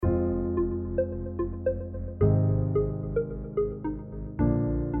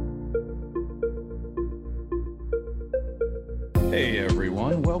Hey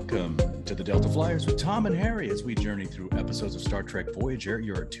everyone, welcome to the Delta Flyers with Tom and Harry as we journey through episodes of Star Trek Voyager.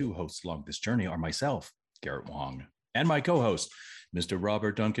 Your two hosts along this journey are myself, Garrett Wang, and my co-host, Mr.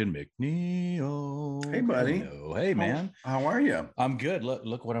 Robert Duncan McNeill. Hey, buddy. Hello. Hey, man. How are you? I'm good.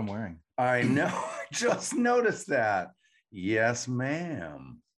 Look what I'm wearing. I know. I just noticed that. Yes,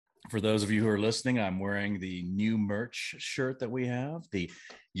 ma'am. For those of you who are listening, I'm wearing the new merch shirt that we have, the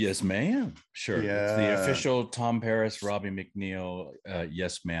Yes Ma'am shirt. Yeah. It's the official Tom Paris, Robbie McNeill,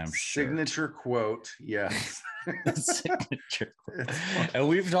 Yes Ma'am shirt. Signature quote, yes. Signature quote. And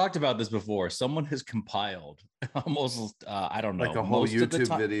we've talked about this before. Someone has compiled almost, I don't know. Like a whole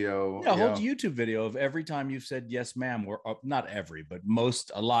YouTube video. Yeah, a whole YouTube video of every time you've said yes ma'am, or not every, but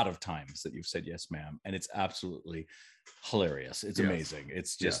a lot of times that you've said yes ma'am. And it's absolutely hilarious. It's amazing.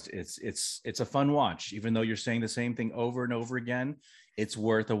 It's just it's a fun watch. Even though you're saying the same thing over and over again, it's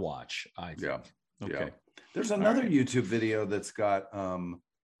worth a watch, I think. Okay. There's another YouTube video that's got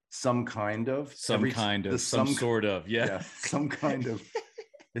some kind of it's some kind of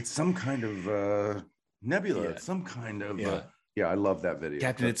nebula. It's some kind of I love that video,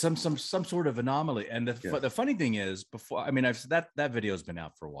 Captain. It's some sort of anomaly. And the funny thing is, I've said that video has been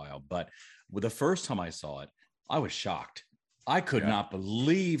out for a while, but the first time I saw it, I was shocked. I could not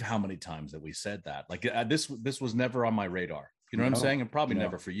believe how many times that we said that. Like this was never on my radar. You know what I'm saying? And probably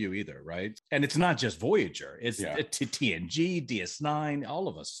never for you either, right? And it's not just Voyager. It's TNG, DS9. All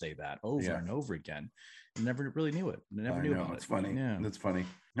of us say that over and over again. Never really knew it. Never knew about it. It's funny. Yeah. That's funny.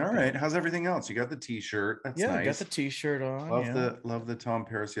 All right. How's everything else? You got the T-shirt. That's nice. I got the T-shirt on. Love the Tom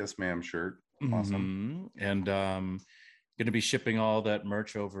Paris Yes Ma'am shirt. Awesome. And going to be shipping all that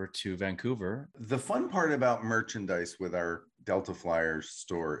merch over to Vancouver. The fun part about merchandise with our Delta Flyers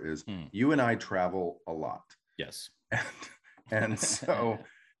store is you and I travel a lot. Yes. And so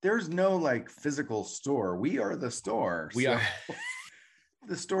there's no like physical store. We are the store. We are.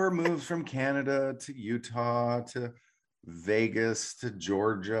 The store moves from Canada to Utah to Vegas to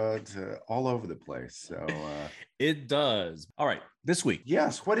Georgia to all over the place. So it does. All right. This week.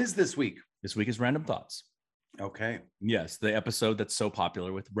 Yes. What is this week? This week is Random Thoughts. Okay. Yes, the episode that's so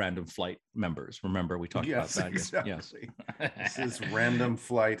popular with Random Flight members. Remember, we talked about that. Exactly. Yes. This is Random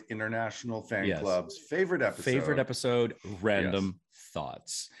Flight International Fan Club's favorite episode. Random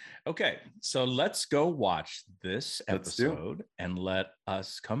Thoughts. Okay, so let's go watch this episode and let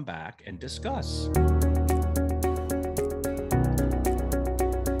us come back and discuss.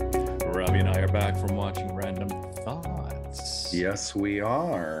 Robbie and I are back from watching Random Thoughts. Yes, we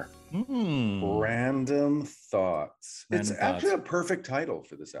are. Random Thoughts. It's actually a perfect title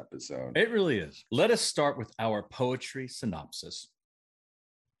for this episode. It really is. Let us start with our poetry synopsis.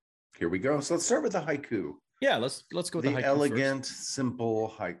 Here we go. So let's start with the haiku. Yeah, let's go with the haiku elegant, first.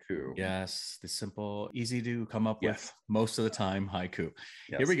 Simple haiku. Yes, the simple, easy to come up with most of the time haiku.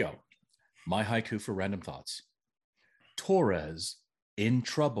 Yes. Here we go. My haiku for Random Thoughts. Torres in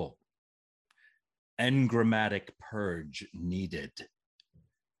trouble. Engrammatic purge needed.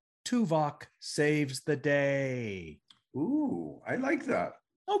 Tuvok saves the day. Ooh, I like that.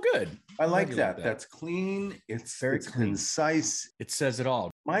 Oh, good. I like that. That's clean. It's very concise. It says it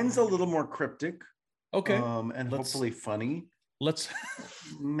all. Mine's a little more cryptic. Okay. And hopefully funny. Let's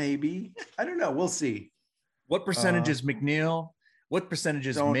maybe. I don't know. We'll see. What percentage is McNeill? What percentage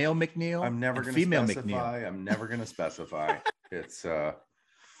is male McNeill? I'm never going to specify. McNeill? I'm never going to specify. It's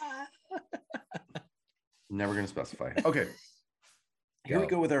never going to specify. Okay. Here we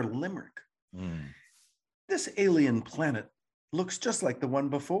go with our limerick. This alien planet looks just like the one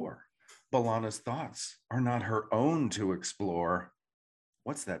before. B'Elanna's thoughts are not her own to explore.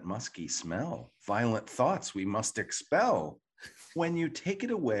 What's that musky smell? Violent thoughts we must expel. When you take it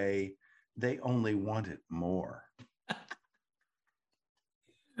away, they only want it more.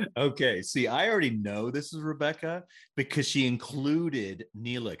 Okay, see, I already know this is Rebecca because she included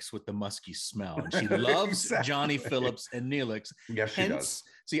Neelix with the musky smell. And she loves Johnny Phillips and Neelix. Yes, she does.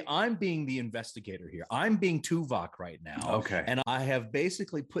 See, I'm being the investigator here. I'm being Tuvok right now. Okay. And I have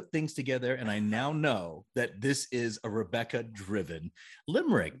basically put things together, and I now know that this is a Rebecca-driven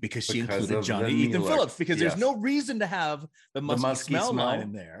limerick because she included Johnny Ethan Phillips, because there's no reason to have the musky smell line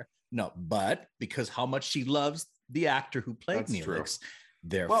in there. No, but because how much she loves the actor who played Neelix. True.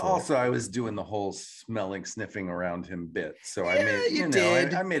 Therefore. Well, also I was doing the whole sniffing around him bit, so I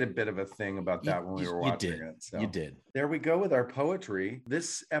made I made a bit of a thing about that when we were watching it. So you did. There we go with our poetry.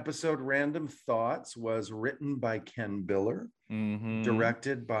 This episode, Random Thoughts, was written by Ken Biller,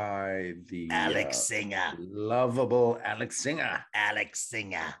 directed by the Alex Singer, lovable Alex Singer. Alex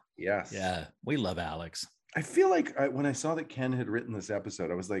Singer. Yes. Yeah, we love Alex. I feel like when I saw that Ken had written this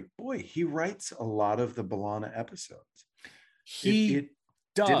episode, I was like, boy, he writes a lot of the B'Elanna episodes. He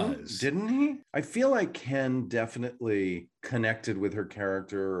does. Didn't he? I feel like Ken definitely connected with her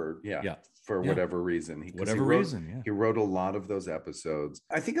character, or for whatever reason. He wrote a lot of those episodes.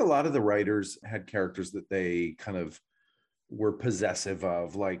 I think a lot of the writers had characters that they kind of were possessive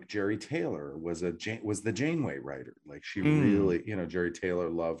of, like Jerry Taylor was the Janeway writer. Like she really, Jerry Taylor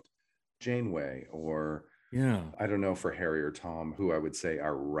loved Janeway, or I don't know for Harry or Tom who I would say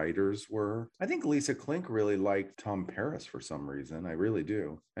our writers were. I think Lisa Klink really liked Tom Paris for some reason. I really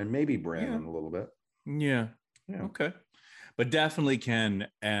do. And maybe Brannon a little bit. Yeah. Okay. But definitely Ken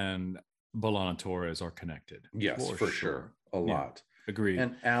and B'Elanna Torres are connected. Yes, for sure. A lot. Agreed.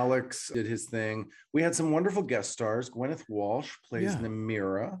 And Alex did his thing. We had some wonderful guest stars. Gwyneth Walsh plays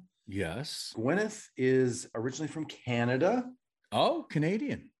Namira. Yes. Gwyneth is originally from Canada. Oh,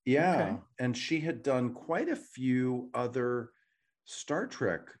 Canadian. Yeah. Okay. And she had done quite a few other Star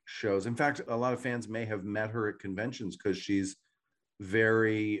Trek shows. In fact, a lot of fans may have met her at conventions because she's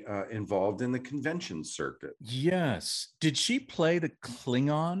very involved in the convention circuit. Yes. Did she play the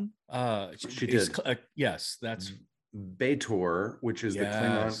Klingon? She did. Yes, that's B'Etor, which is the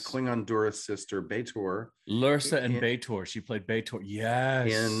Klingon Doris sister, B'Etor. Lursa and B'Etor. She played B'Etor.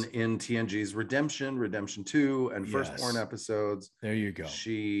 Yes. In TNG's Redemption 2, and Firstborn episodes. There you go.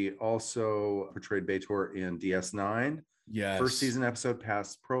 She also portrayed B'Etor in DS9. Yes. First season episode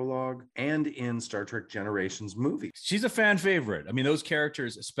past prologue, and in Star Trek Generations movie. She's a fan favorite. I mean, those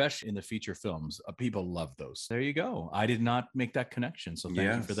characters, especially in the feature films, people love those. There you go. I did not make that connection. So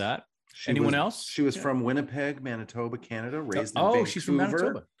thank you for that. Anyone else? She was from Winnipeg, Manitoba, Canada, raised in Vancouver. She's from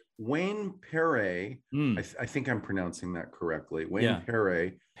Manitoba. Wayne Perret, I think I'm pronouncing that correctly. Wayne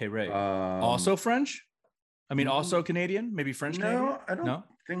Perret. Also French? I mean, also Canadian? Maybe French Canadian? No, I don't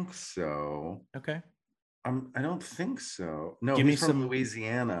think so. Okay. I don't think so. No, Give he's from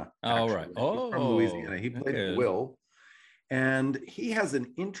Louisiana. Oh, right. He's from Louisiana. He played Will. And he has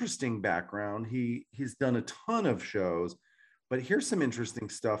an interesting background. He's done a ton of shows. But here's some interesting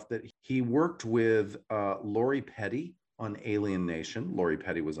stuff that he worked with Lori Petty on Alien Nation. Lori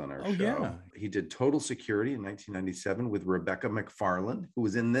Petty was on our show. Yeah. He did Total Security in 1997 with Rebecca McFarland, who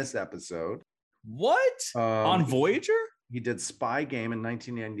was in this episode. What? On Voyager? He did Spy Game in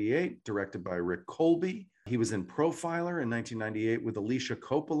 1998, directed by Rick Colby. He was in Profiler in 1998 with Alicia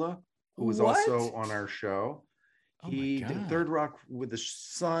Coppola, who was also on our show. He did Third Rock with the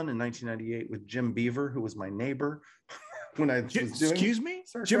Sun in 1998 with Jim Beaver, who was my neighbor. When I was doing Excuse me?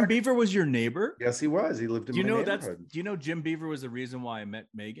 Jim Beaver was your neighbor? Yes, he was. He lived in my neighborhood. Do you know Jim Beaver was the reason why I met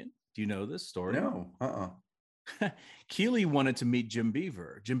Megan? Do you know this story? No. Keeley wanted to meet Jim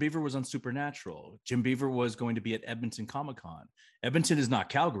Beaver. Jim Beaver was on Supernatural. Jim Beaver was going to be at Edmonton Comic-Con. Edmonton is not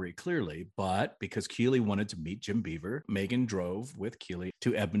Calgary, clearly, but because Keeley wanted to meet Jim Beaver, Megan drove with Keeley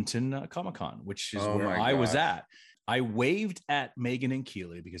to Edmonton Comic-Con, which is where I was at. I waved at Megan and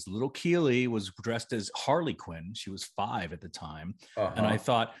Keeley because little Keeley was dressed as Harley Quinn. She was 5 at the time. And I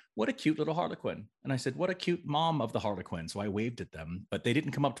thought, what a cute little Harley Quinn. And I said, what a cute mom of the Harley Quinn. So I waved at them, but they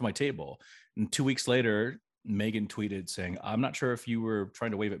didn't come up to my table. And 2 weeks later, Megan tweeted saying, I'm not sure if you were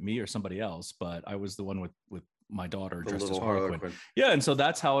trying to wave at me or somebody else, but I was the one with my daughter dressed as Harley Quinn. Yeah, and so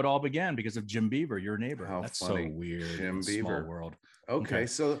that's how it all began because of Jim Beaver, your neighbor. That's funny. So weird. Jim Beaver. Small world. Okay.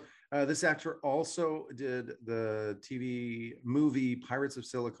 So this actor also did the TV movie Pirates of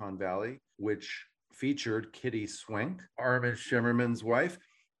Silicon Valley, which featured Kitty Swank, Armin Shimmerman's wife,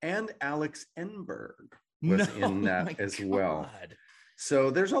 and Alex Enberg was in that as well.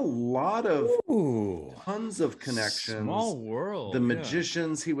 So there's a lot of tons of connections. Small world. The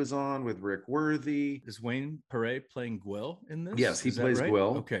Magicians he was on with Rick Worthy. Is Wayne Perret playing Gwill in this? Yes, he plays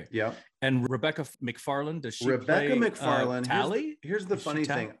Gwill. Okay. Yeah. And Rebecca McFarland, does she Rebecca play McFarland, Tally? Here's the funny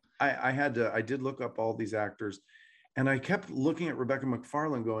thing. I did look up all these actors, and I kept looking at Rebecca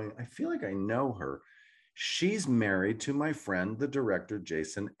McFarland going, I feel like I know her. She's married to my friend, the director,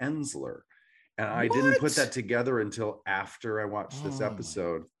 Jason Ensler. And I didn't put that together until after I watched this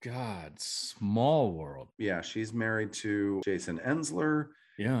episode. God, small world. Yeah, she's married to Jason Ensler.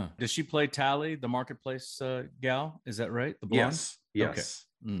 Yeah. Does she play Tally, the marketplace gal? Is that right? The blonde? Yes.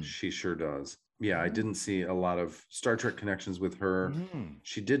 Okay. She sure does. Yeah, I didn't see a lot of Star Trek connections with her.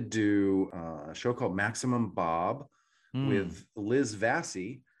 She did do a show called Maximum Bob with Liz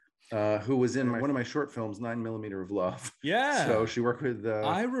Vassy, who was in one of my short films, 9mm of Love. Yeah. So she worked with...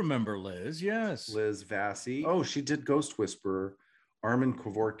 I remember Liz, yes. Liz Vassy. Oh, she did Ghost Whisperer. Armin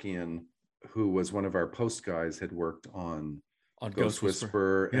Kevorkian, who was one of our post guys, had worked on Ghost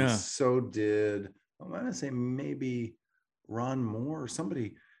Whisperer. And so did, I'm going to say maybe Ron Moore or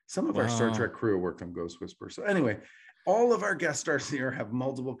somebody Some of our Star Trek crew worked on Ghost Whisperer. So anyway, all of our guest stars here have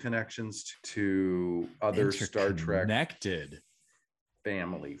multiple connections to other Star Trek connected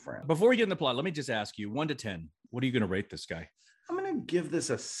family friends. Before we get in the plot, let me just ask you, 1 to 10, what are you going to rate this guy? I'm going to give this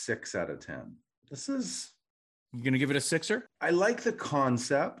a 6 out of 10. You're going to give it a 6er? I like the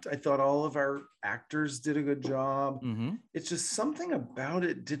concept. I thought all of our actors did a good job. Mm-hmm. It's just something about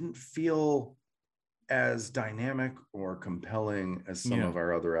it didn't feel as dynamic or compelling as some of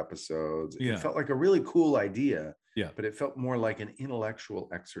our other episodes. It felt like a really cool idea, but it felt more like an intellectual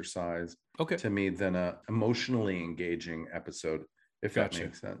exercise to me than a emotionally engaging episode, if that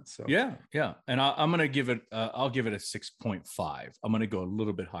makes sense. So yeah. And I'm gonna give it I'll give it a 6.5. I'm gonna go a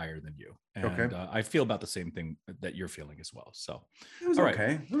little bit higher than you, and I feel about the same thing that you're feeling as well. So it was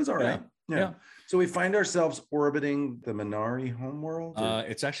okay. It was all right. Yeah. So we find ourselves orbiting the Minari homeworld.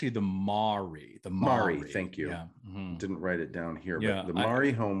 It's actually the Mari. The Mari. Thank you. Yeah. Mm-hmm. Didn't write it down here, but the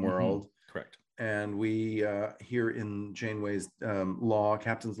Mari homeworld. Mm-hmm. Correct. And we hear in Janeway's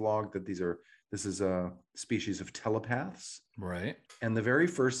captain's log, that this is a species of telepaths. Right. And the very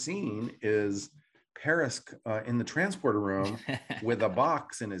first scene is Paris in the transporter room with a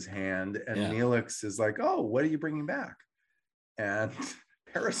box in his hand, and Neelix is like, "Oh, what are you bringing back?" And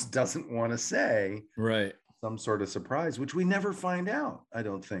Paris doesn't want to say some sort of surprise, which we never find out. I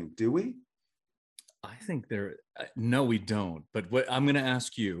don't think, do we? I think no, we don't. But what I'm going to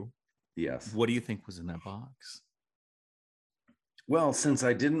ask you, what do you think was in that box? Well, since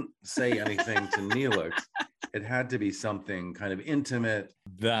I didn't say anything to Neelix, it had to be something kind of intimate.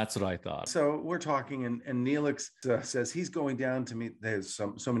 That's what I thought. So we're talking, and Neelix says he's going down to meet. There's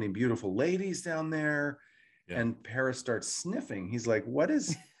so many beautiful ladies down there, and Paris starts sniffing. He's like, "What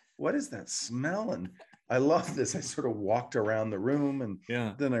is that smell?" And I love this. I sort of walked around the room, and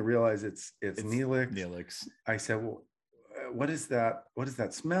then I realized it's Neelix. Neelix. I said, "Well, what is that? What is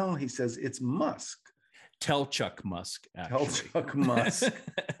that smell?" He says, "It's musk." Tell Chuck Musk, actually. Tell Chuck Musk.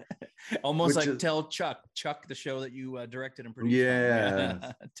 Almost like Tell Chuck, the show that you directed and produced.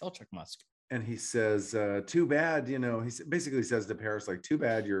 Yeah. Tell Chuck Musk. And he says, too bad, he basically says to Paris, like, too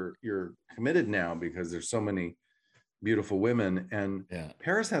bad you're committed now because there's so many beautiful women. And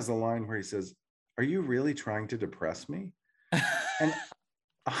Paris has a line where he says, "Are you really trying to depress me?" And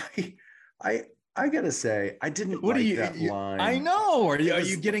I gotta say, I didn't like that line. I know. Are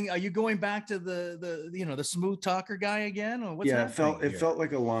you going back to the smooth talker guy again? Or what's it felt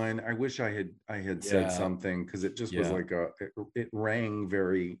like a line. I wish I had said something, because it just was like it rang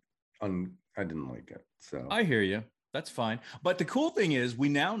very I didn't like it. So I hear you. That's fine. But the cool thing is, we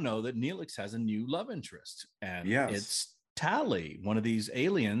now know that Neelix has a new love interest, and it's Tally, one of these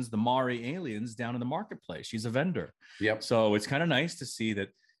aliens, the Mari aliens down in the marketplace. She's a vendor. Yep. So it's kind of nice to see that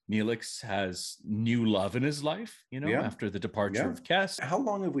Neelix has new love in his life, after the departure of Kes. How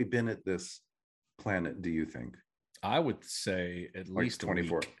long have we been at this planet, do you think? I would say at least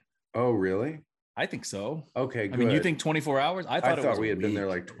 24. a week. Oh, really? I think so. Okay, good. I mean, you think 24 hours? I thought we had been there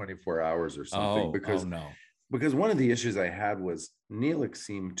like 24 hours or something. No. Because one of the issues I had was Neelix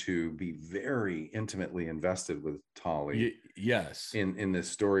seemed to be very intimately invested with Tali. Yes. In this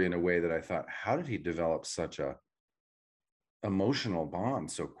story, in a way that I thought, how did he develop such a emotional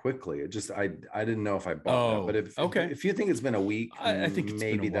bond so quickly? It just I didn't know if I bought that. But if you think it's been a week, I think it's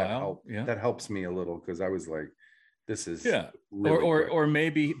maybe been a while. That helps me a little, because I was like, this is really or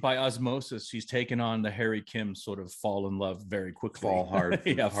maybe by osmosis he's taken on the Harry Kim sort of fall in love very quickly. Fall hard.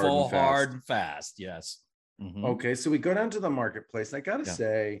 hard and fast. Yes. Mm-hmm. Okay, so we go down to the marketplace. I gotta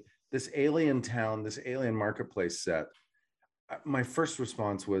say, this alien town, this alien marketplace set, my first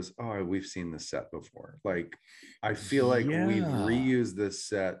response was, "Oh, we've seen this set before." Like, I feel like we've reused this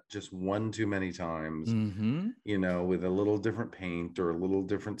set just one too many times, with a little different paint or a little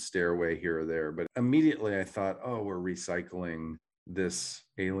different stairway here or there. But immediately I thought, oh, we're recycling this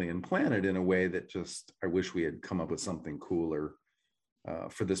alien planet in a way that just, I wish we had come up with something cooler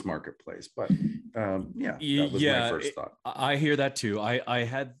for this marketplace. But that was my first thought. I hear that too. I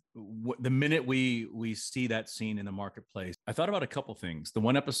had the minute we see that scene in the marketplace, I thought about a couple things. The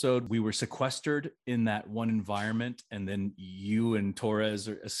one episode, we were sequestered in that one environment, and then you and Torres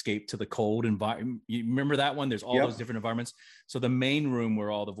escaped to the cold environment. You remember that one? There's all those different environments. So the main room where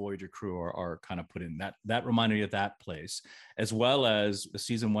all the Voyager crew are kind of put in, that reminded me of that place, as well as the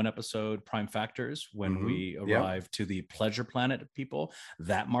season 1 episode, Prime Factors, when we arrived to the pleasure planet people.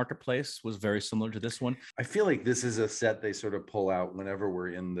 That marketplace was very similar to this one. I feel like this is a set they sort of pull out whenever we're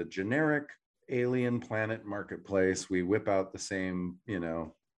in the generic alien planet marketplace. We whip out the same,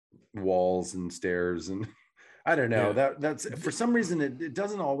 walls and stairs, and I don't know. That's for some reason it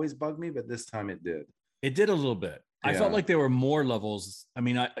doesn't always bug me, but this time it did. It did a little bit. I felt like there were more levels. I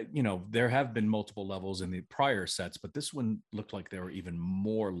mean, there have been multiple levels in the prior sets, but this one looked like there were even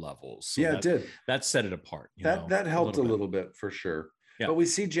more levels. So it did. That set it apart. That helped a little bit for sure. Yeah. But we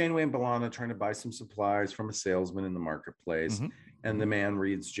see Janeway and B'Elanna trying to buy some supplies from a salesman in the marketplace. Mm-hmm. And the man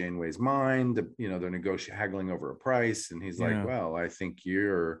reads Janeway's mind. They're haggling over a price. And he's like, well, I think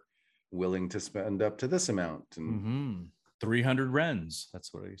you're willing to spend up to this amount. And 300 Wrens.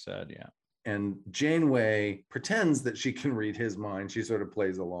 That's what he said. Yeah. And Janeway pretends that she can read his mind. She sort of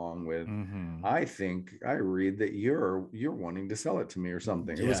plays along with, I think I read that you're wanting to sell it to me or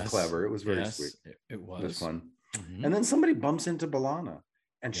something. It was clever. It was very sweet. It was. It was fun. Mm-hmm. And then somebody bumps into B'Elanna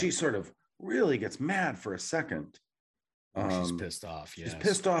and she sort of really gets mad for a second. She's pissed off. Yes. She's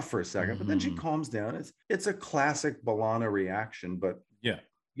pissed off for a second, but then she calms down. It's a classic B'Elanna reaction, but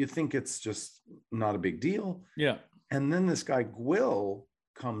you think it's just not a big deal. Yeah. And then this guy Gwyll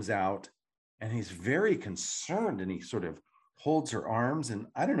comes out and he's very concerned and he sort of holds her arms. And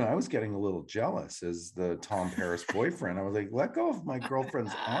I don't know, I was getting a little jealous as the Tom Paris boyfriend. I was like, let go of my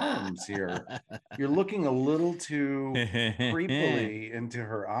girlfriend's arms here. You're looking a little too creepily into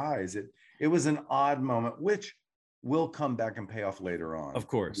her eyes. It was an odd moment, which will come back and pay off later on. Of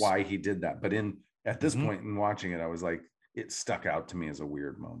course. Why he did that. But at this point in watching it, I was like, it stuck out to me as a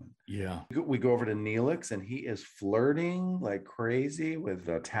weird moment. Yeah. We go over to Neelix and he is flirting like crazy with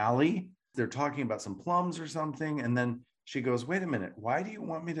Tally. They're talking about some plums or something. And then she goes, wait a minute. Why do you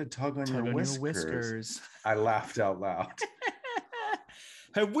want me to tug on your whiskers? I laughed out loud.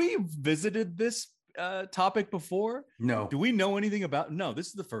 Have we visited this topic before? No. Do we know anything about? No, this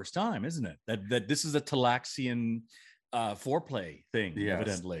is the first time, isn't it? That this is a Talaxian foreplay thing,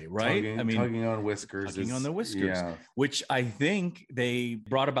 evidently, right? Tugging on whiskers. Tugging on the whiskers, which I think they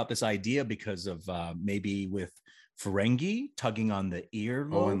brought about this idea because of maybe with Ferengi tugging on the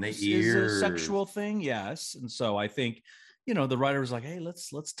earlobes. Oh, and the ears. Is a sexual thing, yes. And so I think, the writer was like, hey,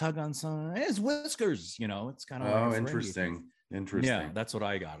 let's tug on some his whiskers. It's kind of interesting. Yeah, that's what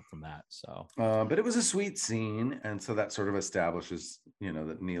I got from that. So, but it was a sweet scene, and so that sort of establishes,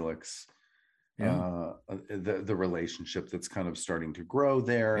 that Neelix. The relationship that's kind of starting to grow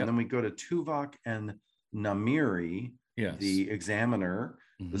there. And then we go to Tuvok and Namiri, the examiner,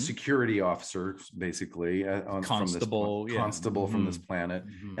 the security officer, basically, constable from this planet.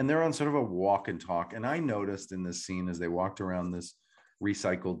 And they're on sort of a walk and talk. And I noticed in this scene as they walked around this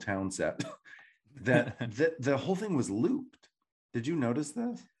recycled town set that the whole thing was looped. Did you notice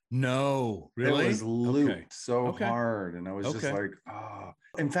this? No, really? It was looped so hard. And I was just like, oh.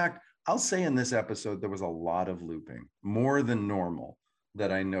 In fact, I'll say in this episode, there was a lot of looping, more than normal,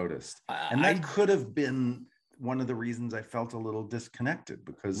 that I noticed. And that could have been one of the reasons I felt a little disconnected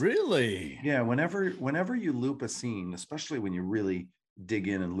because really, whenever you loop a scene, especially when you really dig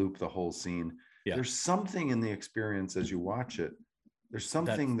in and loop the whole scene, there's something in the experience as you watch it. There's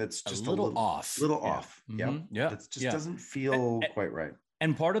something that's just a little off. It just doesn't feel quite right.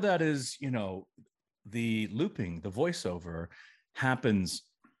 And part of that is, the looping, the voiceover happens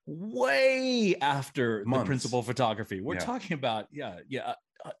way after the principal photography. We're talking about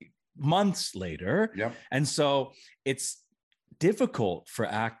months later. And so it's difficult for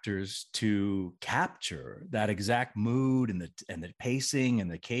actors to capture that exact mood and the pacing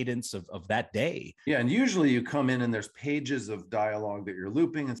and the cadence of that day. And usually you come in and there's pages of dialogue that you're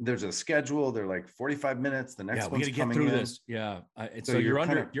looping, and there's a schedule. They're like 45 minutes. The next one's coming in. This. So you're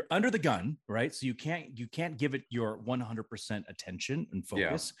under the gun, right? So you can't give it your 100% attention and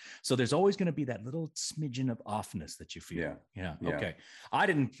focus. So there's always going to be that little smidgen of offness that you feel. Okay. I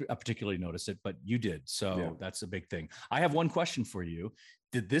didn't particularly notice it, but you did. So that's a big thing. I have one question for you.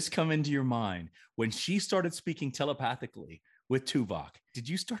 Did this come into your mind when she started speaking telepathically with Tuvok? Did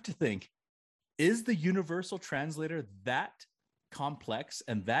you start to think, is the universal translator that complex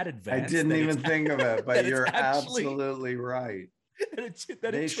and that advanced? I didn't even think of it, but you're absolutely right.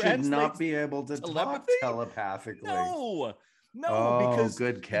 They should not be able to talk telepathically. No, because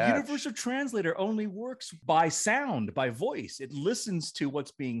good catch. The universal translator only works by sound, by voice. It listens to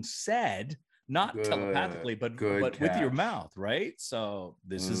what's being said, not telepathically, but with your mouth, right? So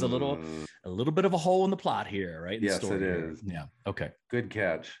this is a little bit of a hole in the plot here, right? Yes, it is. Yeah. Okay. Good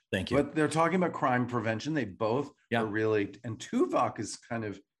catch. Thank you. But they're talking about crime prevention. They both are really, and Tuvok is kind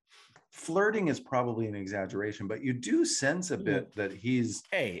of flirting is probably an exaggeration, but you do sense a bit that he's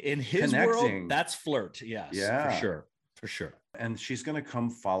in his world, that's flirt. Yes. Yeah. For sure. And she's going to come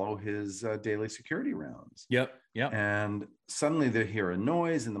follow his daily security rounds. Yep. And suddenly they hear a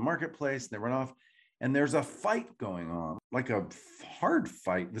noise in the marketplace. And they run off, and there's a fight going on, like a hard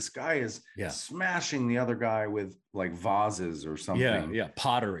fight. This guy is smashing the other guy with like vases or something.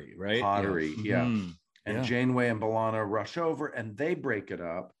 Pottery, right? Pottery. And Janeway and B'Elanna rush over and they break it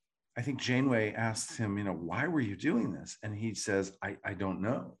up. I think Janeway asks him, why were you doing this? And he says, I don't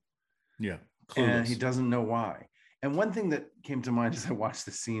know. Yeah. Clueless. And he doesn't know why. And one thing that came to mind as I watched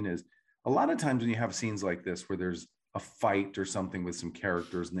the scene is a lot of times when you have scenes like this, where there's a fight or something with some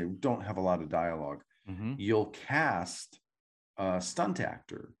characters and they don't have a lot of dialogue, you'll cast a stunt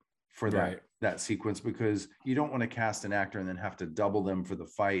actor for that sequence, because you don't want to cast an actor and then have to double them for the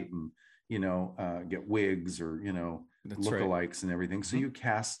fight and, get wigs or, lookalikes and everything. So you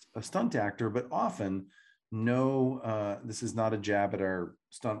cast a stunt actor, but often this is not a jab at our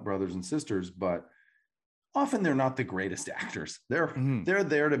stunt brothers and sisters, but often they're not the greatest actors. They're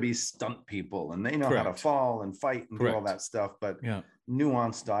there to be stunt people, and they know how to fall and fight and do all that stuff, but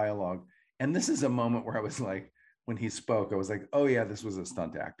nuanced dialogue. And this is a moment where I was like, when he spoke, I was like, oh yeah, this was a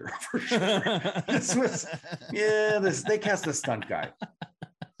stunt actor for sure. They cast a stunt guy.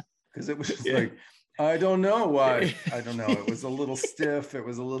 Because it was just like, I don't know why. I don't know. It was a little stiff. It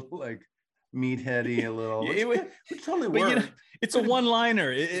was a little like meatheady, a little. It totally worked. It's a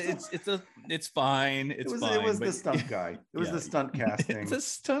one-liner. It's fine. It was the stunt guy. It was the stunt casting. It's a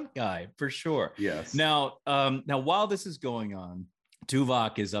stunt guy for sure. Yes. Now while this is going on,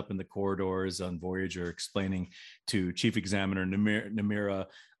 Tuvok is up in the corridors on Voyager explaining to Chief Examiner Namira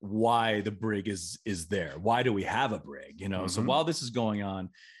why the brig is there. Why do we have a brig? So while this is going on,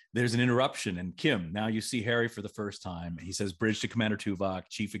 there's an interruption, and Kim, now you see Harry for the first time. He says, bridge to Commander Tuvok.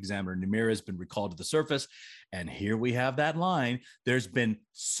 Chief Examiner Namira has been recalled to the surface. And here we have that line. There's been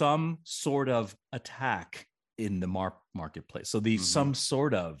some sort of attack in the marketplace. So the some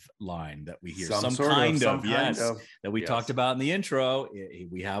sort of line that we hear, some kind of, that we talked about in the intro,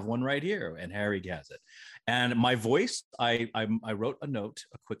 we have one right here, and Harry has it. And my voice, I wrote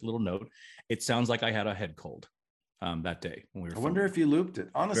a quick little note. It sounds like I had a head cold. That day when we were. I wonder if you looped it.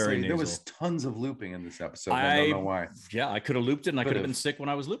 Honestly, there was tons of looping in this episode. I don't know why. Yeah, I could have looped it, and I could have been sick when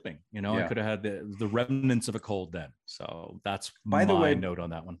I was looping. I could have had the remnants of a cold then. So that's my note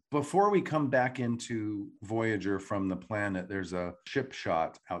on that one. Before we come back into Voyager from the planet, there's a ship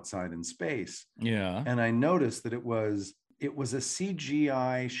shot outside in space. Yeah, and I noticed that it was a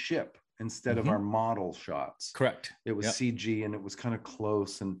CGI ship instead of our model shots. Correct. It was CG, and it was kind of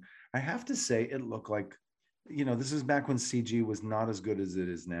close. And I have to say, it looked like. This is back when CG was not as good as it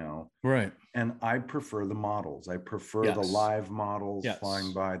is now. Right. And I prefer the models. I prefer the live models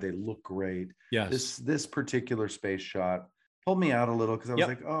flying by. They look great. Yes. This particular space shot pulled me out a little because I was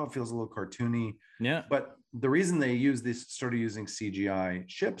like, oh, it feels a little cartoony. Yeah. But the reason they started using CGI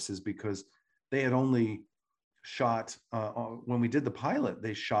ships is because they had only shot, when we did the pilot,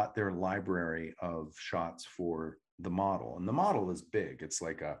 they shot their library of shots for the model. And the model is big. It's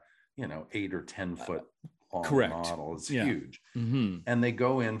like a, 8 or 10 foot model. It's huge. And they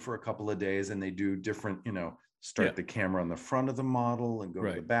go in for a couple of days and they do different, start the camera on the front of the model and go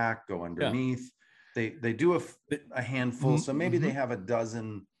to the back, go underneath. They do a handful. So maybe they have a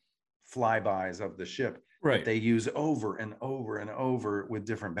dozen flybys of the ship that they use over and over and over with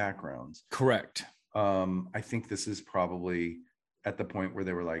different backgrounds. Correct. I think this is probably at the point where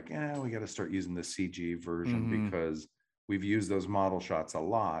they were like, we got to start using the CG version because we've used those model shots a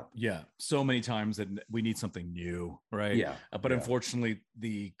lot. Yeah. So many times that we need something new. Right. Yeah. But unfortunately,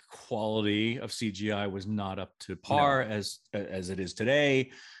 the quality of CGI was not up to par as it is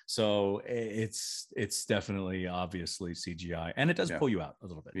today. So it's definitely obviously CGI, and it does pull you out a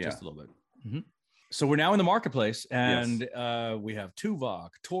little bit, just a little bit. So we're now in the marketplace, and we have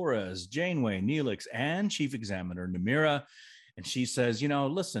Tuvok, Torres, Janeway, Neelix, and Chief Examiner Namira. And she says,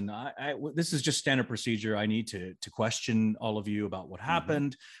 listen, this is just standard procedure. I need to question all of you about what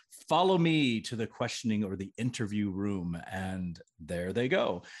happened. Follow me to the questioning or the interview room. And there they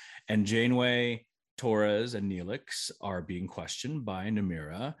go. And Janeway, Torres, and Neelix are being questioned by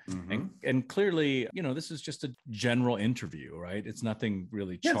Namira. And clearly, this is just a general interview, right? It's nothing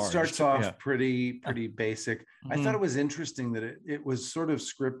really charged. It starts off pretty basic. I thought it was interesting that it was sort of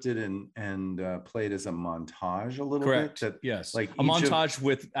scripted and played as a montage a little bit. Yes. Like a montage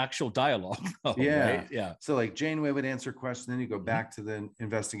with actual dialogue. Right? Yeah. So like Janeway would answer questions, then you go back to the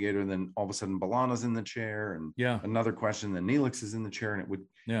investigator, and then all of a sudden B'Elanna's in the chair, and another question, then Neelix is in the chair, and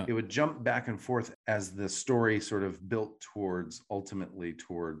it would jump back and forth as the story sort of built ultimately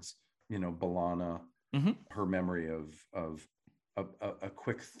towards B'Elanna, her memory of a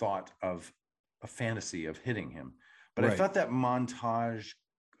quick thought of a fantasy of hitting him. But I thought that montage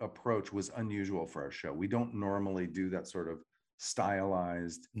approach was unusual for our show. We don't normally do that sort of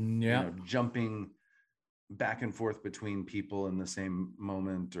stylized, jumping back and forth between people in the same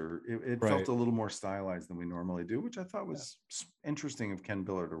moment, or it felt a little more stylized than we normally do, which I thought was interesting of Ken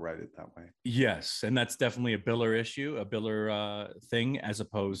Biller to write it that way. Yes, and that's definitely a Biller issue, a Biller thing, as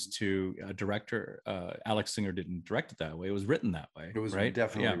opposed to a director. Alex Singer didn't direct it that way. It was written that way. It was right?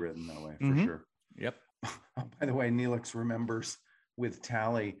 definitely written that way, for sure. Yep. By the way, Neelix remembers with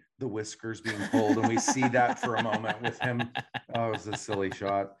Tally the whiskers being pulled, and we see that for a moment with him. Oh, it was a silly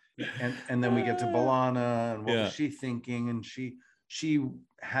shot. And then we get to B'Elanna, and what was she thinking? And she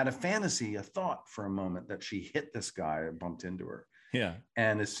had a fantasy, a thought for a moment that she hit this guy and bumped into her. Yeah.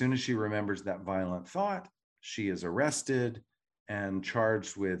 And as soon as she remembers that violent thought, she is arrested and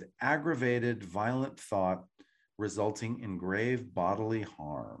charged with aggravated violent thought resulting in grave bodily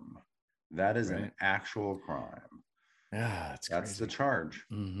harm. That is an actual crime. Yeah, that's the charge.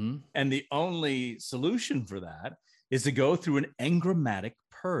 And the only solution for that is to go through an engrammatic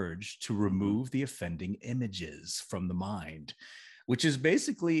purge to remove the offending images from the mind, which is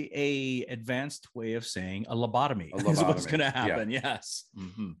basically a advanced way of saying a lobotomy. Is what's going to happen. Yes.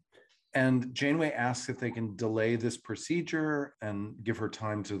 And Janeway asks if they can delay this procedure and give her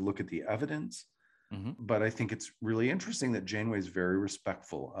time to look at the evidence. But I think it's really interesting that Janeway is very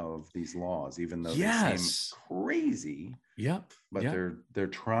respectful of these laws, even though they seem crazy. But they're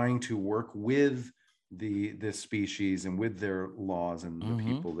trying to work with the species and with their laws and the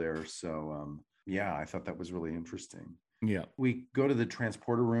people there. So I thought that was really interesting. We go to the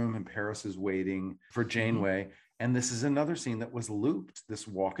transporter room, and Paris is waiting for Janeway. And this is another scene that was looped. This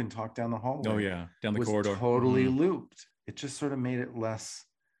walk and talk down the hallway. Down the corridor. Totally looped. It just sort of made it less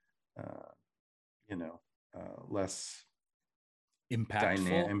less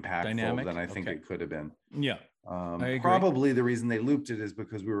impactful dynamic than I think it could have been. I agree. Probably the reason they looped it is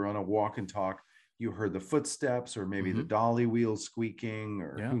because we were on a walk and talk. You heard the footsteps, or maybe the dolly wheels squeaking,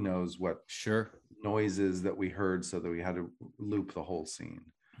 or who knows what noises that we heard, so that we had to loop the whole scene.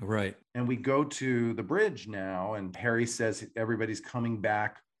 Right. And we go to the bridge now, and Harry says everybody's coming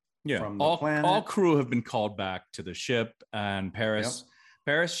back from the planet. All crew have been called back to the ship, and Paris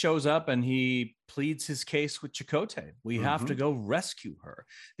shows up and he pleads his case with Chakotay. We have to go rescue her.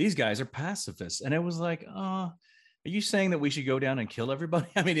 These guys are pacifists. And it was like, are you saying that we should go down and kill everybody?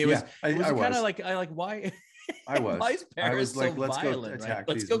 I mean, it was kind of like, why? I was. Why is Paris like, so let's violent? Go attack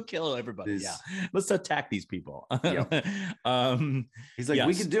Let's go kill everybody. Let's attack these people. He's like,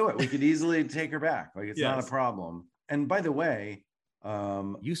 we could do it. We could easily take her back. Like, it's not a problem. And by the way,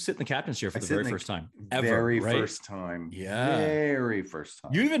 you sit in the captain's chair for the very first time ever. First time. Very first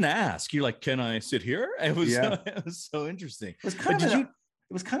time. You even ask. You're like, can I sit here? It was so interesting.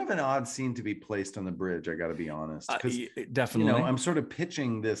 It was kind of an odd scene to be placed on the bridge, I got to be honest. Because definitely, I'm sort of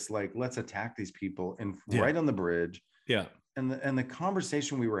pitching this like, let's attack these people right on the bridge. And the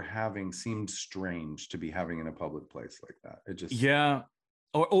conversation we were having seemed strange to be having in a public place like that. It just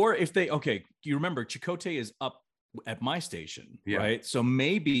or if they you remember Chakotay is up at my station, right? So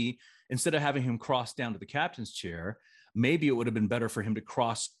maybe instead of having him cross down to the captain's chair, maybe it would have been better for him to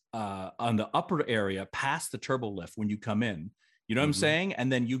cross on the upper area past the turbo lift when you come in. You know what I'm saying?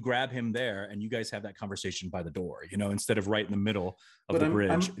 And then you grab him there and you guys have that conversation by the door, instead of right in the middle of the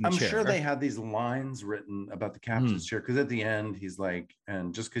bridge. I'm sure they had these lines written about the captain's chair, because at the end he's like,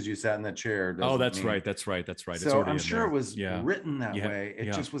 and just because you sat in that chair doesn't mean... That's right. So I'm sure it was written that way.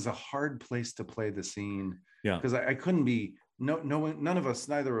 It just was a hard place to play the scene. Because I couldn't be, none of us,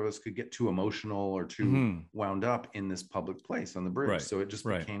 neither of us could get too emotional or too wound up in this public place on the bridge. So it just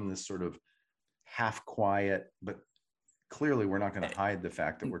became this sort of half quiet, but clearly we're not going to hide the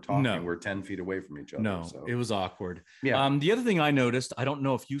fact that we're talking. We're 10 feet away from each other. So it was awkward. The other thing I noticed, I don't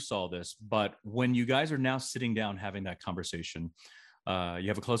know if you saw this, but when you guys are now sitting down having that conversation, you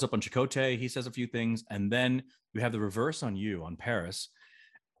have a close up on Chakotay. He says a few things, and then you have the reverse on you, on Paris,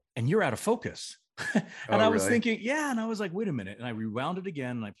 and you're out of focus. And I was thinking, and I was like, wait a minute. And I rewound it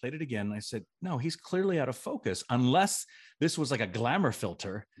again and I played it again. And I said, no, he's clearly out of focus, unless this was like a glamour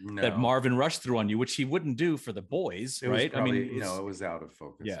filter that Marvin Rush threw on you, which he wouldn't do for the boys, right? Probably, it was out of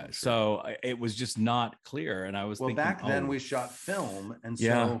focus. So it was just not clear. And I was thinking, back then we shot film. And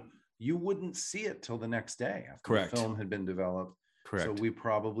so you wouldn't see it till the next day after the film had been developed. So we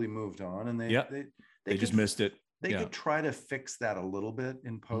probably moved on, and they just missed it. They could try to fix that a little bit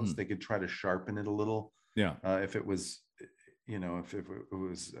in post. They could try to sharpen it a little. If it was, if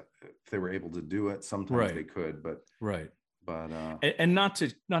they were able to do it, sometimes they could, but and not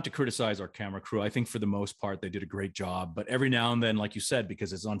to criticize our camera crew. I think for the most part, they did a great job, but every now and then, like you said,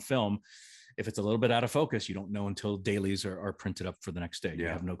 because it's on film, if it's a little bit out of focus, you don't know until dailies are printed up for the next day. You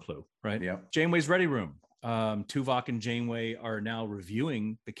have no clue, right? Janeway's ready room. Tuvok and Janeway are now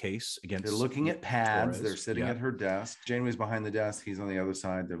reviewing the case against. They're looking at pads. Torres. They're sitting at her desk. Janeway's behind the desk. He's on the other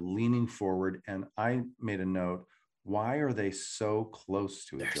side. They're leaning forward. And I made a note. Why are they so close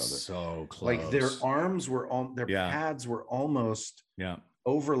to each other? So close. Like their arms were on their pads were almost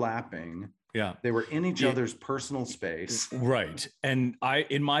overlapping. Yeah. They were in each other's personal space. Right. And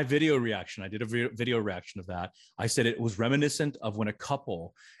in my video reaction, I did a video reaction of that. I said it was reminiscent of when a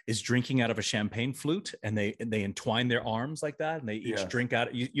couple is drinking out of a champagne flute and they entwine their arms like that and they each drink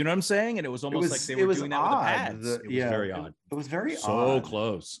out. You know what I'm saying? And it was almost like they were doing that with the pads. It was very odd. It was very so odd. So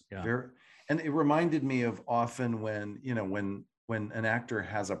close. Yeah. And it reminded me of often when, when an actor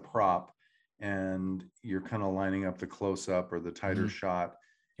has a prop and you're kind of lining up the close up or the tighter shot.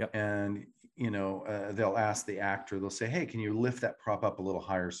 Yep. And they'll ask the actor, they'll say, hey, can you lift that prop up a little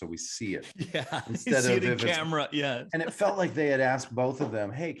higher so we see it? Yeah. Instead of the camera. Yeah. And it felt like they had asked both of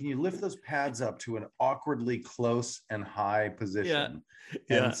them, hey, can you lift those pads up to an awkwardly close and high position?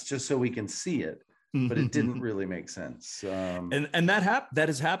 And it's just so we can see it. But it didn't really make sense. And that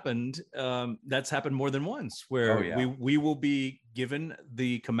has happened. That's happened more than once where we will be given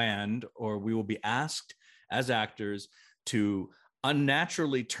the command or we will be asked as actors to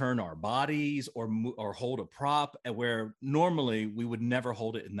unnaturally turn our bodies or hold a prop where normally we would never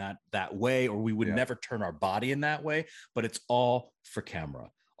hold it in that way, or we would never turn our body in that way, but it's all for camera,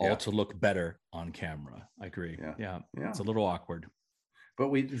 all to look better on camera. I agree. Yeah. It's a little awkward.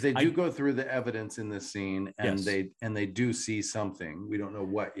 But they do go through the evidence in this scene and they do see something. We don't know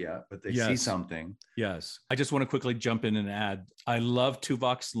what yet, but they see something. Yes. I just want to quickly jump in and add, I love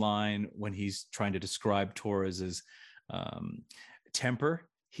Tuvok's line when he's trying to describe Torres's temper.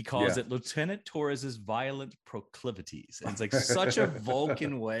 He calls it Lieutenant Torres's violent proclivities. And it's like such a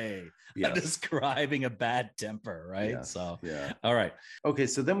Vulcan way of describing a bad temper, right? Yes. So, all right. Okay,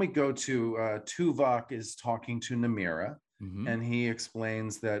 so then we go to Tuvok is talking to Namira. Mm-hmm. And he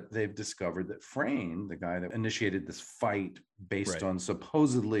explains that they've discovered that Frayne, the guy that initiated this fight based on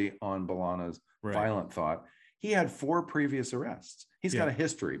supposedly on B'Elanna's violent thought, he had 4 previous arrests. He's got a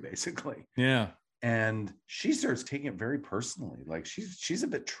history, basically. Yeah. And she starts taking it very personally. Like she's a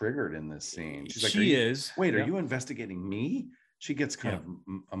bit triggered in this scene. She's like, Wait, are you investigating me? She gets kind of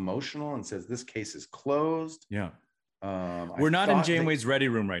emotional and says, this case is closed. Yeah. We're not in Janeway's ready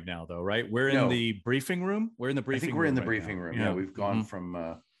room right now, though, right? We're in the briefing room. We're in the briefing room. I think we're in the briefing room. Yeah, we've gone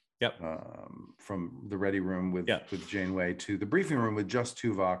from the ready room with Janeway to the briefing room with just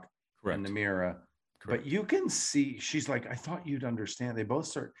Tuvok and Namira. But you can see she's like, I thought you'd understand. They both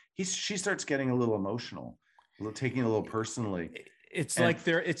start. She starts getting a little emotional, taking it a little personally. It's like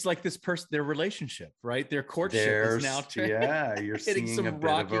their relationship, right? Their courtship is now you're seeing some a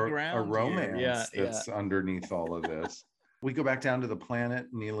bit of a romance that's underneath all of this. We go back down to the planet.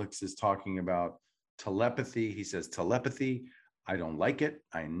 Neelix is talking about telepathy. He says, telepathy, I don't like it.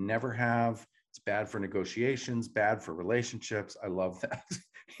 I never have. It's bad for negotiations, bad for relationships. I love that.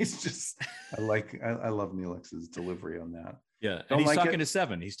 I love Neelix's delivery on that. Yeah. And he's talking to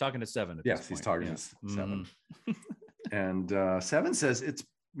Seven. He's talking to Seven. Yes, he's talking to Seven. And Seven says it's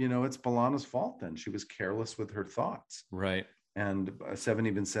B'Elanna's fault. Then she was careless with her thoughts. Right. And Seven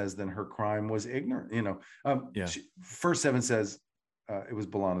even says then her crime was ignorant. First Seven says it was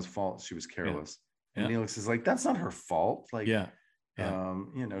B'Elanna's fault. She was careless. And Neelix is like, that's not her fault. Like,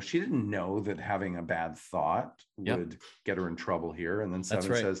 she didn't know that having a bad thought would get her in trouble here. And then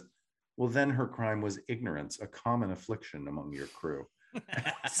Seven says, well, then her crime was ignorance, a common affliction among your crew.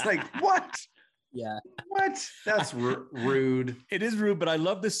 It's like, what? Yeah. What? That's rude. It is rude, but I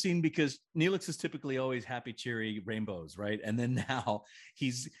love this scene because Neelix is typically always happy, cheery rainbows, right? And then now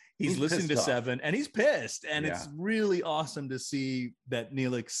he's listening to Seven and he's pissed. And it's really awesome to see that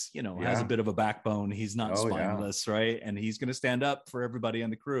Neelix, has a bit of a backbone. He's not spineless, right? And he's going to stand up for everybody on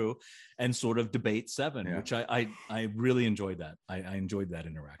the crew and sort of debate Seven, which I really enjoyed that. I enjoyed that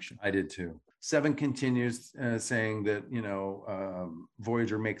interaction. I did too. Seven continues saying that,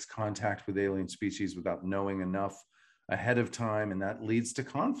 Voyager makes contact with alien species without knowing enough ahead of time, and that leads to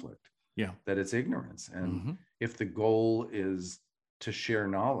conflict. Yeah. That it's ignorance. And if the goal is to share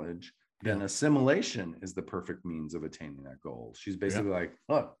knowledge, then assimilation is the perfect means of attaining that goal. She's basically like,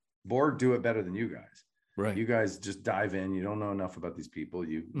 look, Borg do it better than you guys. Right. You guys just dive in. You don't know enough about these people.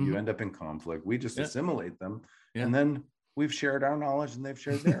 You end up in conflict. We just assimilate them. Yeah. And then we've shared our knowledge and they've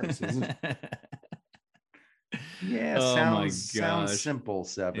shared theirs. Sounds simple,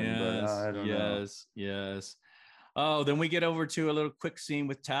 Seven, but I don't know. Yes. Oh, then we get over to a little quick scene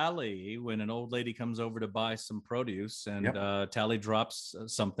with Tally when an old lady comes over to buy some produce and Tally drops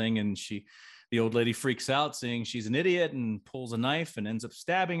something and the old lady freaks out saying she's an idiot and pulls a knife and ends up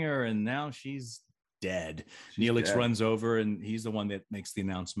stabbing her. And now she's dead. She's Neelix dead. runs over, and he's the one that makes the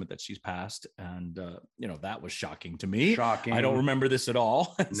announcement that she's passed. And, that was shocking to me. Shocking. I don't remember this at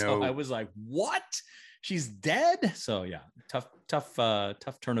all. No. So I was like, what? She's dead? So yeah,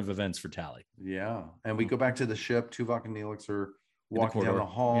 tough turn of events for Tally. Yeah. And we go back to the ship. Tuvok and Neelix are walking down the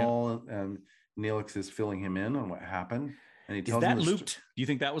hall, and Neelix is filling him in on what happened. And he tells him looped? Do you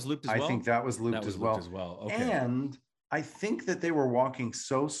think that was looped as well? I think that was looped as well. Okay. And I think that they were walking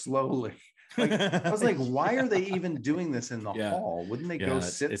so slowly. Like, I was like, why are they even doing this in the hall? Wouldn't they go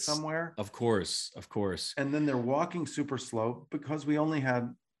sit somewhere? Of course. And then they're walking super slow because we only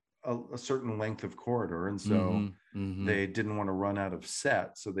had a certain length of corridor, and so they didn't want to run out of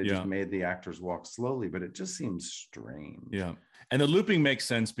set, so they just made the actors walk slowly. But it just seems strange. Yeah, and the looping makes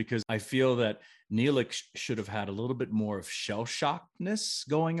sense because I feel that Neelix should have had a little bit more of shell shockedness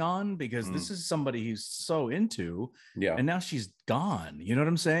going on, because this is somebody he's so into, and now she's gone. You know what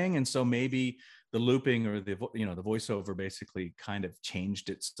I'm saying? And so maybe the looping or the voiceover basically kind of changed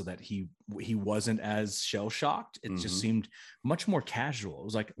it so that he wasn't as shell shocked. It just seemed much more casual. It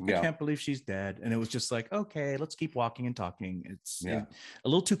was like, I can't believe she's dead, and it was just like, okay, let's keep walking and talking. It's a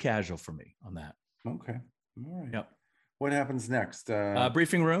little too casual for me on that. Okay, all right. Yep. What happens next?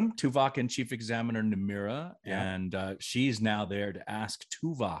 Briefing room, Tuvok and Chief Examiner Namira, and she's now there to ask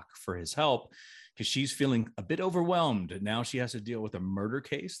Tuvok for his help because she's feeling a bit overwhelmed. Now she has to deal with a murder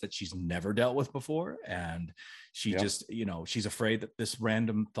case that she's never dealt with before, and she just, she's afraid that this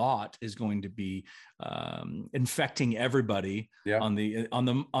random thought is going to be infecting everybody on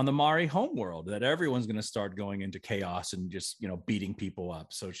the Mari homeworld, that everyone's going to start going into chaos and just beating people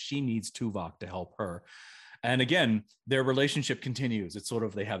up. So she needs Tuvok to help her. And again, their relationship continues. It's sort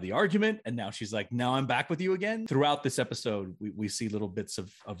of, they have the argument, and now she's like, now I'm back with you again. Throughout this episode, we see little bits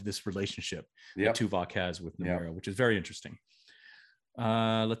of this relationship that Tuvok has with Namira, which is very interesting.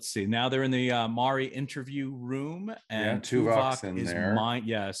 Let's see. Now they're in the Mari interview room, and Tuvok's in is there.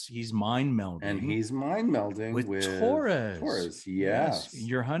 He's mind melding. And he's mind melding with Torres. Torres, yes.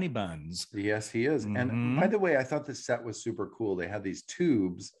 Your honey buns. Yes, he is. And by the way, I thought the set was super cool. They had these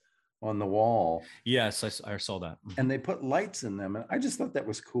tubes on the wall. Yes, I saw that. And they put lights in them, and I just thought that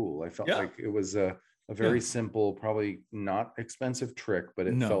was cool. I felt like it was a very simple, probably not expensive trick, but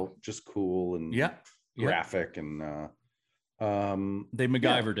it felt just cool and graphic. And they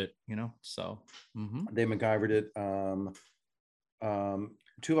MacGyvered it, so they MacGyvered it.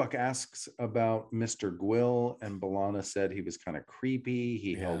 Tuvok asks about Mr. Gwyll, and B'Elanna said he was kind of creepy.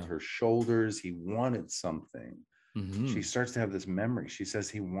 He held her shoulders. He wanted something. She starts to have this memory. She says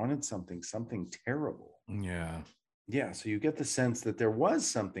he wanted something terrible. Yeah. So you get the sense that there was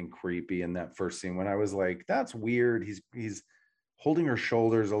something creepy in that first scene when I was like, that's weird. He's holding her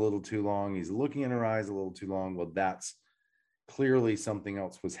shoulders a little too long. He's looking in her eyes a little too long. Well, that's clearly something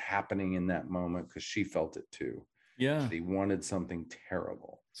else was happening in that moment, because she felt it too. Yeah. He wanted something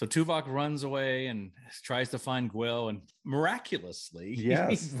terrible. So Tuvok runs away and tries to find Gwyll, and miraculously,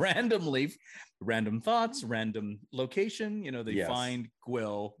 random thoughts, random location, they find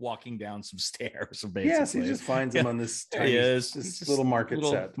Gwyll walking down some stairs. Basically. Yes, he just finds him on this tiny, this little market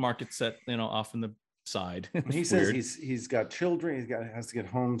set, off in the side. He says he's got children. Has to get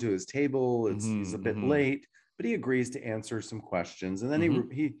home to his table. He's a bit late, but he agrees to answer some questions. And then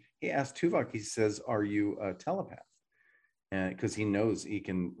he asks Tuvok. He says, "Are you a telepath?" Because he knows he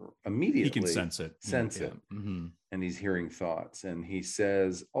can immediately sense it, and he's hearing thoughts. And he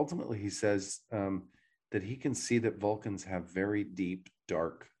says, ultimately, that he can see that Vulcans have very deep,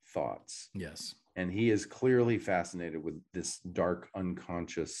 dark thoughts. Yes. And he is clearly fascinated with this dark,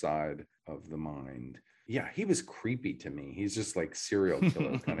 unconscious side of the mind. Yeah, he was creepy to me. He's just like serial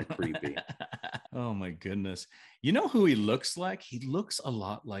killer kind of creepy. Oh my goodness. You know who he looks like? He looks a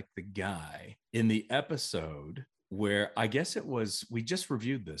lot like the guy in the episode where, I guess it was, we just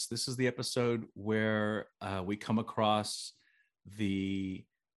reviewed this. This is the episode where we come across the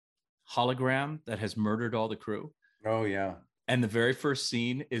hologram that has murdered all the crew. Oh, yeah. And the very first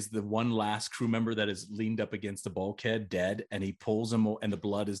scene is the one last crew member that is leaned up against the bulkhead, dead, and he pulls him, and the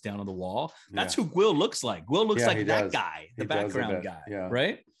blood is down on the wall. That's who Gwyll looks like. Gwyll looks like that guy, the background guy,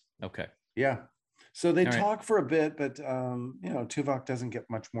 right? Okay. Yeah. So they talk for a bit, but Tuvok doesn't get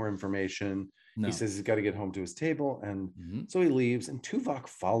much more information. No. He says he's got to get home to his table, and so he leaves, and Tuvok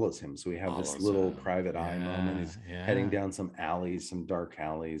follows him. So we have this little private eye moment. He's heading down some alleys, some dark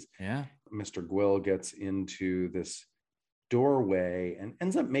alleys. Yeah. Mr. Gwyll gets into this doorway and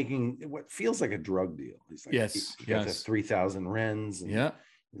ends up making what feels like a drug deal. He's like, he got the 3,000 rens. And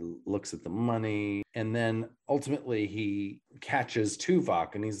he looks at the money, and then ultimately he catches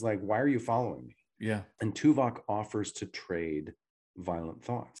Tuvok, and he's like, "Why are you following me?" Yeah. And Tuvok offers to trade violent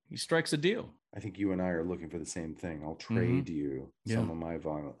thoughts. He strikes a deal. I think you and I are looking for the same thing. I'll trade you some of my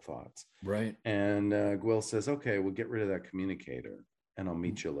violent thoughts. Right. And Gwil says, okay, we'll get rid of that communicator and I'll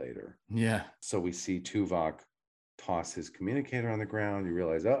meet you later. Yeah. So we see Tuvok toss his communicator on the ground. You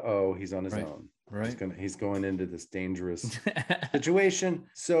realize, he's on his own. Right. He's going into this dangerous situation.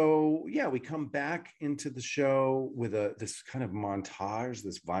 So yeah, we come back into the show with this kind of montage,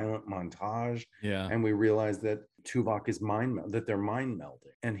 this violent montage. Yeah. And we realize that Tuvok is that they're mind melding.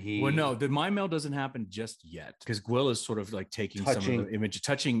 And no, the mind meld doesn't happen just yet because Gwil is sort of like taking some of the image,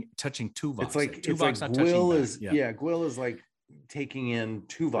 touching Tuvok. It's like Gwil is Gwil is like taking in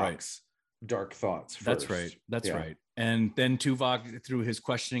Tuvok's dark thoughts first. That's right. And then Tuvok, through his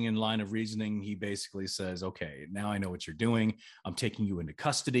questioning and line of reasoning, he basically says, okay, now I know what you're doing. I'm taking you into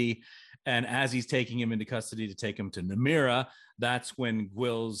custody. And as he's taking him into custody to take him to Namira, that's when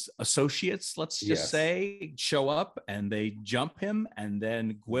Gwil's associates, let's just say, show up and they jump him. And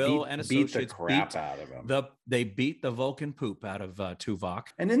then Gwil and associates beat the crap out of him. They beat the Vulcan poop out of Tuvok.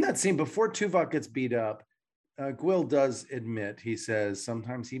 And in that scene, before Tuvok gets beat up, Gwil does admit, he says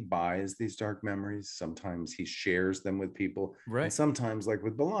sometimes he buys these dark memories, sometimes he shares them with people, right? And sometimes, like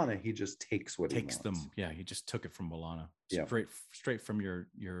with B'Elanna, he just takes what he wants. Them. Yeah, he just took it from B'Elanna, straight from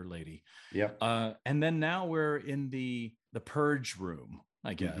your lady. Yeah. And then now we're in the purge room.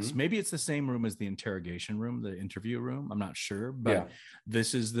 I guess maybe it's the same room as the interrogation room, the interview room. I'm not sure, but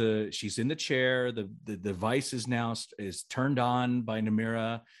this is she's in the chair. The device is turned on by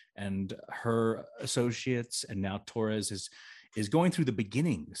Namira and her associates. And now Torres is going through the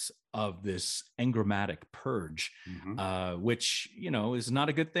beginnings of this engrammatic purge, which, is not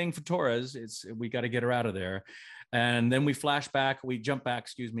a good thing for Torres. We got to get her out of there. And then we jump back, to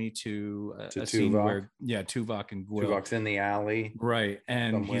a scene where, Tuvok and Gwil. Tuvok's in the alley. Right.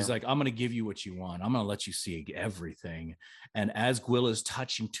 And somewhere. He's like, I'm going to give you what you want. I'm going to let you see everything. And as Gwil is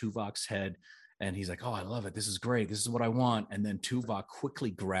touching Tuvok's head, and he's like, oh, I love it. This is great. This is what I want. And then Tuvok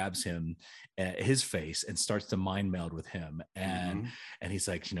quickly grabs him, his face, and starts to mind meld with him. And he's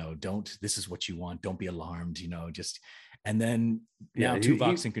like, this is what you want. Don't be alarmed, and then now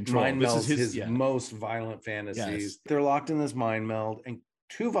Tuvok's in control. Mind melds his most violent fantasies. Yes. They're locked in this mind meld, and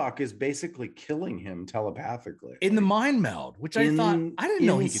Tuvok is basically killing him telepathically in the mind meld, which I thought I didn't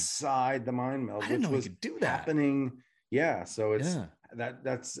know he could inside the mind meld, which was do that happening. Yeah, so it's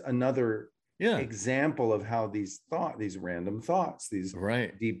that's another example of how these random thoughts, these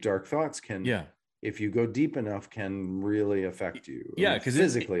deep dark thoughts can if you go deep enough, can really affect you. Yeah, because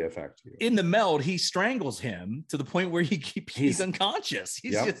physically affect you. In the meld, he strangles him to the point where he's unconscious.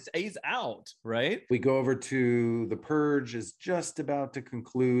 He's out, right? We go over to the purge is just about to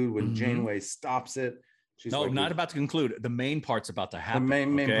conclude when Janeway stops it. She's not about to conclude. The main part's about to happen. The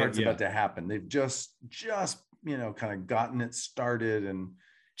main part's about to happen. They've just kind of gotten it started, and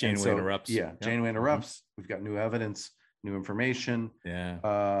Janeway interrupts. Janeway interrupts. We've got new evidence. New information.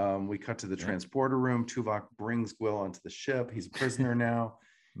 We cut to the transporter room. Tuvok brings Gwil onto the ship. He's a prisoner now.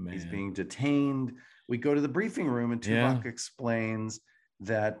 He's being detained. We go to the briefing room, and Tuvok explains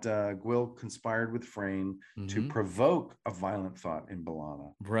that Gwil conspired with Frayne to provoke a violent thought in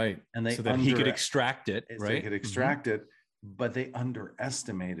B'Elanna. Right. And so that he could extract it. Right. So he could extract it, but they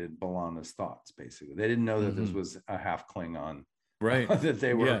underestimated B'Elanna's thoughts. Basically, they didn't know that this was a half Klingon. Right. that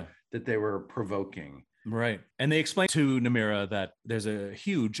they were provoking. Right. And they explain to Namira that there's a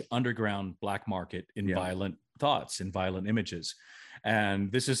huge underground black market in violent thoughts and violent images.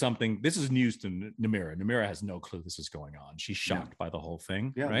 And this is news to Namira. Namira has no clue this is going on. She's shocked by the whole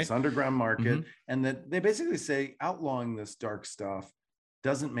thing. Yeah, this underground market. And that they basically say outlawing this dark stuff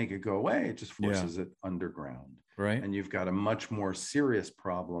doesn't make it go away. It just forces it underground. Right. And you've got a much more serious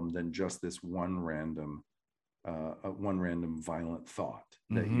problem than just this one random violent thought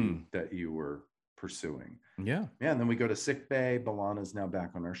that you were pursuing. And then we go to sick bay. B'Elanna's now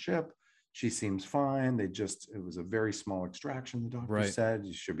back on our ship. She seems fine. It was a very small extraction. The doctor said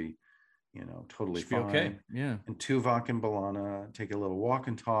you should be, totally fine. Okay. Yeah. And Tuvok and B'Elanna take a little walk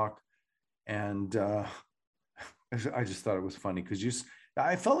and talk. And I just thought it was funny because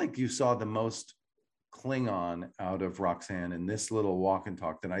I felt like you saw the most Klingon out of Roxann in this little walk and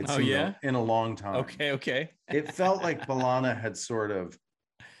talk that I'd seen in a long time. Okay. It felt like B'Elanna had sort of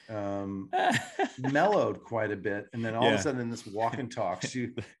mellowed quite a bit, and then all of a sudden in this walk and talk she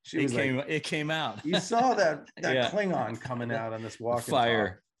was it came out. You saw that Klingon coming out on this walk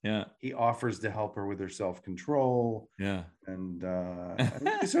and talk. He offers to help her with her self-control, and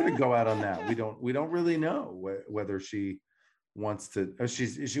we sort of go out on that. We don't really know whether she wants to.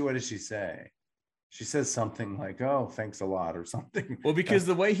 What does she say? She says something like, "Oh, thanks a lot," or something. Well, because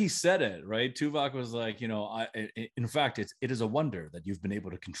the way he said it, right? Tuvok was like, in fact, it is a wonder that you've been able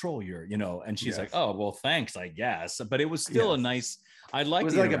to control your, and she's like, "Oh, well, thanks, I guess." But it was still a nice. I like. It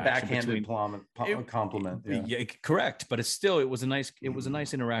was like a backhanded compliment. Yeah, correct. But it was a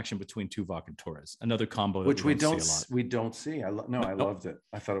nice interaction between Tuvok and Torres. Another combo which we don't see a lot. We don't see. I loved it.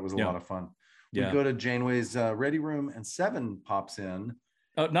 I thought it was a lot of fun. We go to Janeway's ready room, and Seven pops in.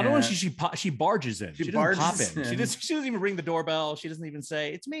 Not only she barges in. She doesn't pop in. She doesn't even ring the doorbell. She doesn't even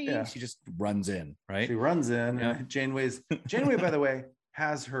say it's me. Yeah. She just runs in. Right. She runs in. Yeah. And Janeway, by the way,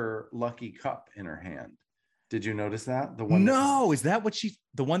 has her lucky cup in her hand. Did you notice that? The one. No, is that what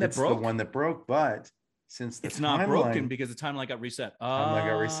the one that broke? The one that broke, but since it's not broken because the timeline got reset. Timeline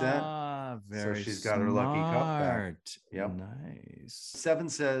got reset. Very so she's got her lucky cup back. Yep. Nice. Seven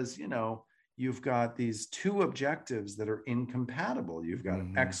says, you've got these two objectives that are incompatible. You've got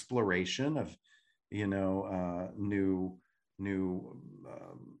exploration of, new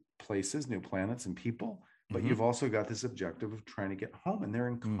places, new planets and people, but you've also got this objective of trying to get home, and they're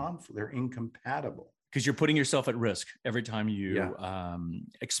in conflict. They're incompatible. Because you're putting yourself at risk every time you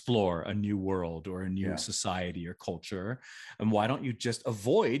explore a new world or a new society or culture. And why don't you just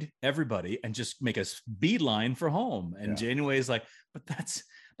avoid everybody and just make a beeline for home? And Janeway is like, but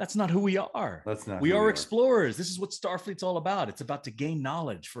that's not who we are. We are explorers. This is what Starfleet's all about. It's about to gain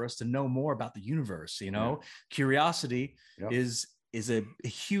knowledge, for us to know more about the universe. Curiosity is a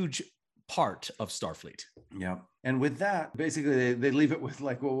huge part of Starfleet. Yeah. And with that, basically they leave it with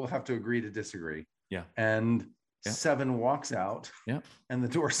like, well, we'll have to agree to disagree. Yeah. And Seven walks out. Yeah. And the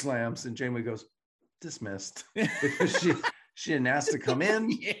door slams, and Janeway goes, dismissed. Because she didn't ask to come in.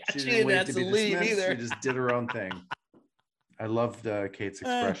 Yeah, she didn't wait to leave either. She just did her own thing. I loved Kate's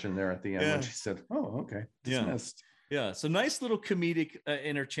expression there at the end when she said, "Oh, okay, dismissed." Yeah. So nice little comedic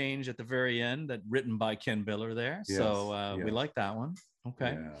interchange at the very end, that written by Ken Biller there. Yes. So we like that one.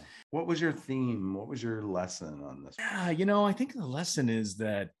 Okay. Yeah. What was your theme? What was your lesson on this? Yeah, I think the lesson is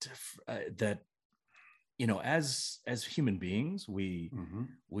that as human beings, we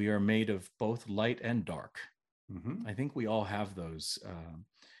are made of both light and dark. I think we all have those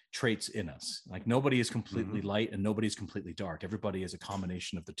traits in us. Like, nobody is completely light and nobody's completely dark. Everybody is a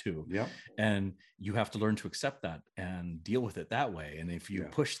combination of the two. Yeah. And you have to learn to accept that and deal with it that way. And if you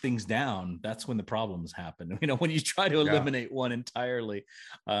push things down, that's when the problems happen. When you try to eliminate one entirely.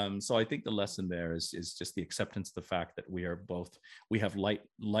 So I think the lesson there is just the acceptance of the fact that we have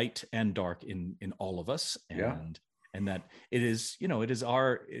light and dark in all of us. And that it is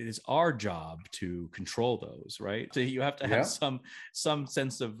our job to control those, right? So you have to have some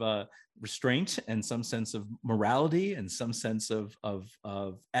sense of restraint and some sense of morality and some sense of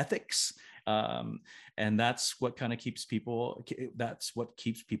ethics, and that's what kind of keeps people. That's what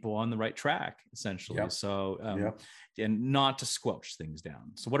keeps people on the right track, essentially. So, and not to squelch things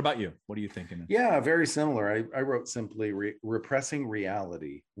down. So, what about you? What are you thinking? Yeah, very similar. I wrote simply, repressing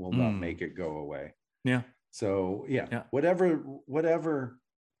reality will not make it go away. Yeah. So whatever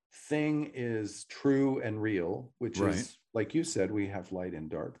thing is true and real, which is, like you said, we have light and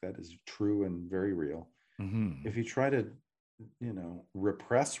dark. That is true and very real. If you try to,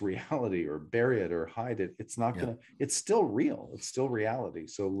 repress reality or bury it or hide it, it's not gonna. It's still real. It's still reality.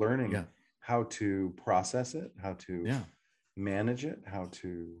 So learning how to process it, how to manage it, how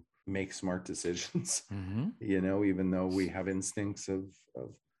to make smart decisions. Even though we have instincts of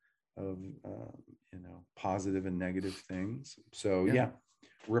positive and negative things. So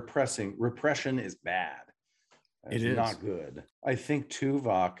repression is bad. It is not good. I think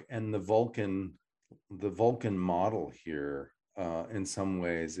Tuvok and the Vulcan model here in some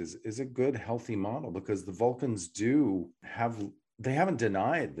ways is a good, healthy model, because the Vulcans they haven't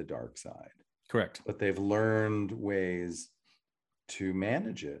denied the dark side. Correct. But they've learned ways to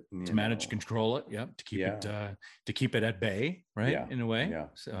manage it, control it, to keep it at bay, right? In a way,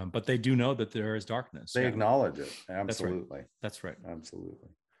 so, but they do know that there is darkness. They acknowledge it. Absolutely. That's right. Absolutely.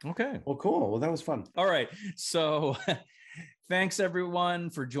 Okay. Well, cool. Well, that was fun. All right. So thanks everyone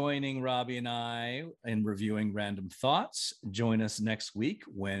for joining Robbie and I in reviewing Random Thoughts. Join us next week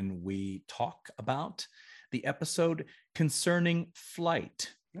when we talk about the episode concerning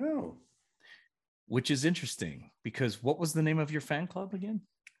flight. Oh. Which is interesting, because what was the name of your fan club again?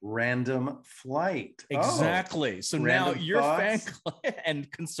 Random Flight. Exactly. So now your fan club and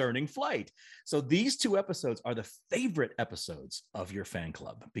concerning flight. So these two episodes are the favorite episodes of your fan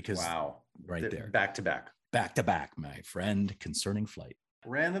club, because right there. Back to back. Back to back, my friend. Concerning flight.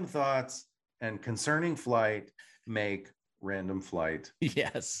 Random Thoughts and Concerning Flight make Random Flight.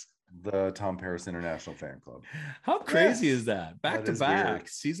 Yes. the Tom Paris International Fan Club. How crazy is that? Back to back, weird.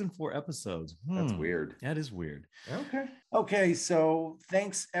 season 4 episodes. That's weird. That is weird. Okay. So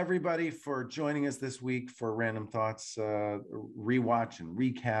thanks everybody for joining us this week for Random Thoughts rewatch and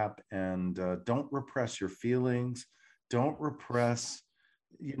recap. And don't repress your feelings. Don't repress,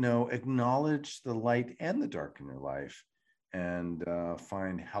 acknowledge the light and the dark in your life, and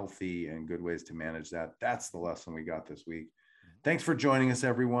find healthy and good ways to manage that. That's the lesson we got this week. Thanks for joining us,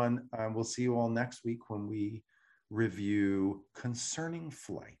 everyone. We'll see you all next week when we review Concerning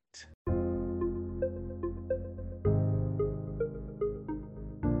Flight.